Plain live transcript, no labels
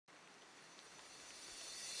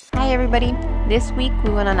everybody! This week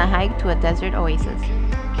we went on a hike to a desert oasis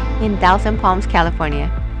in Willis Palms, California.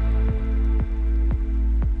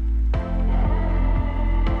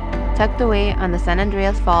 Tucked away on the San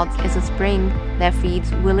Andreas Faults is a spring that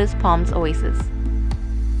feeds Willis Palms Oasis.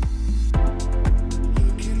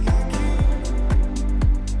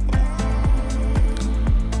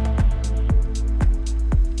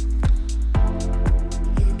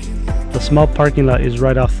 The small parking lot is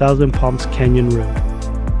right off Thousand Palms Canyon Road.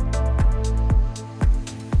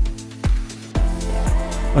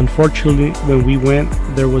 Unfortunately, when we went,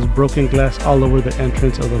 there was broken glass all over the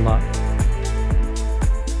entrance of the lot.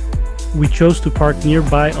 We chose to park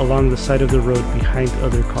nearby along the side of the road behind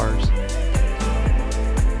other cars.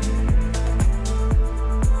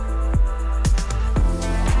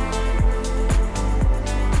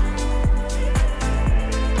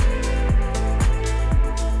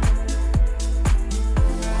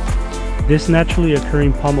 This naturally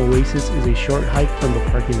occurring palm oasis is a short hike from the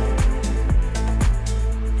parking lot.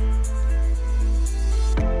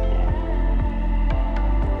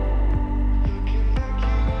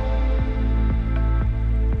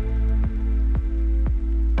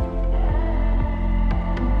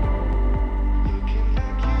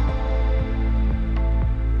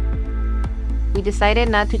 We decided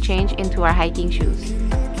not to change into our hiking shoes,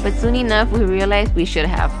 but soon enough we realized we should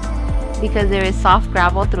have, because there is soft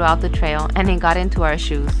gravel throughout the trail and it got into our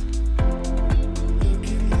shoes.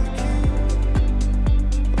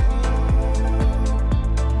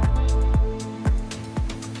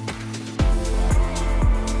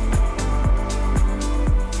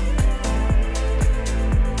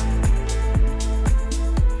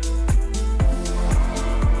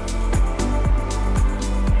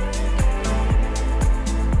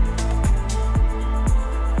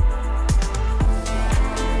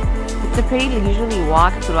 It's a pretty leisurely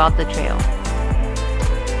walk throughout the trail.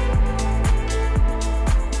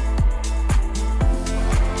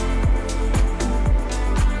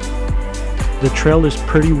 The trail is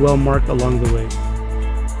pretty well marked along the way.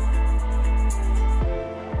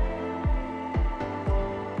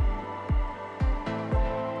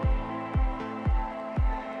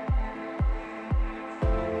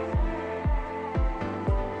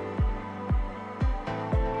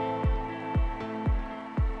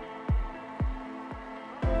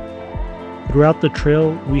 Throughout the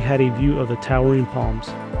trail, we had a view of the towering palms.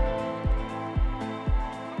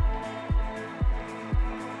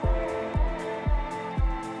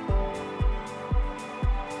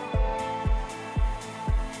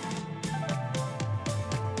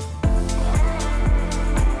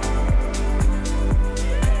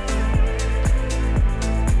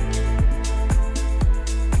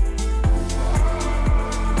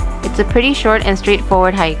 It's a pretty short and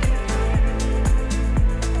straightforward hike.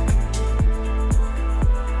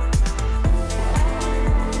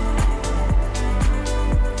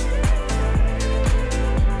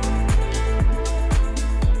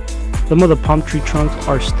 Some of the palm tree trunks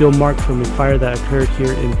are still marked from a fire that occurred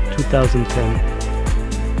here in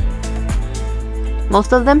 2010.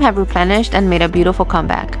 Most of them have replenished and made a beautiful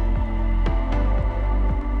comeback.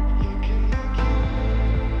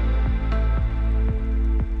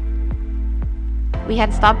 We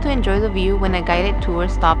had stopped to enjoy the view when a guided tour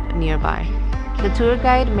stopped nearby. The tour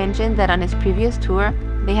guide mentioned that on his previous tour,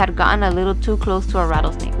 they had gotten a little too close to a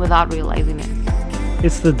rattlesnake without realizing it.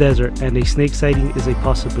 It's the desert, and a snake sighting is a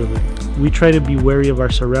possibility. We try to be wary of our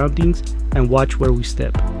surroundings and watch where we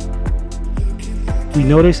step. We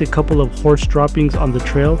notice a couple of horse droppings on the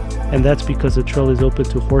trail, and that's because the trail is open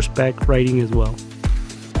to horseback riding as well.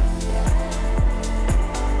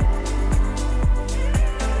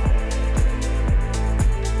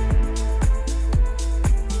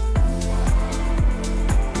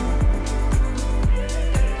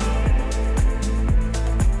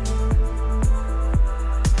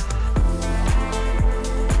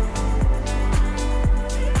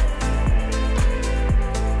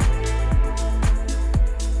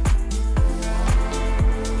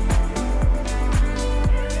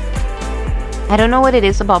 I don't know what it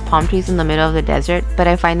is about palm trees in the middle of the desert, but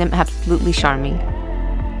I find them absolutely charming.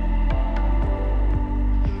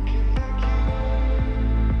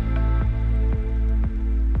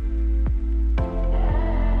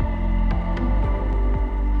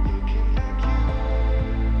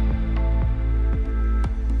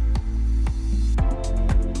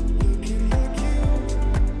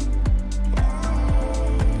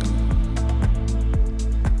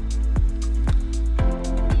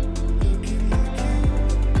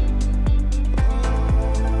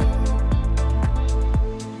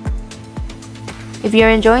 If you're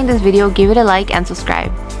enjoying this video, give it a like and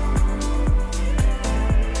subscribe.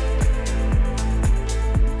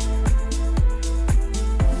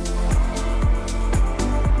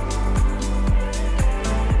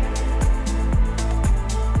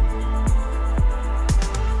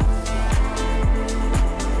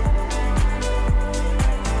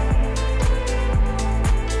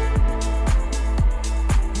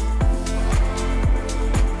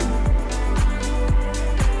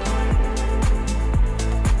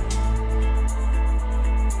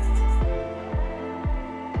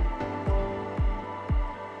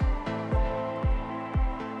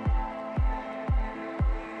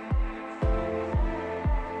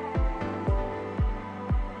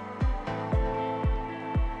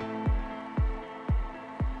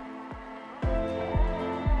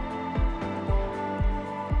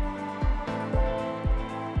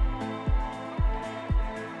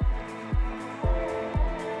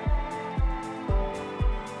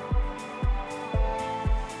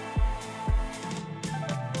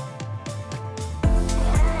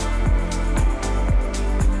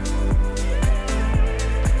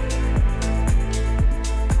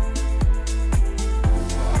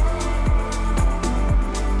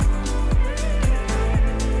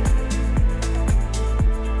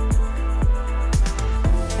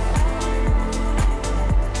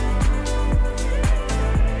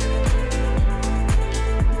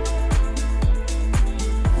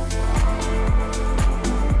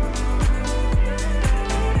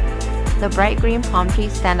 The bright green palm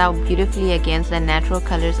trees stand out beautifully against the natural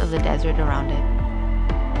colors of the desert around it.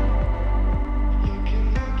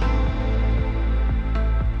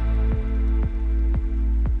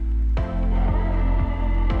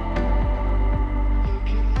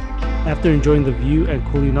 After enjoying the view and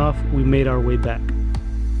cooling off, we made our way back.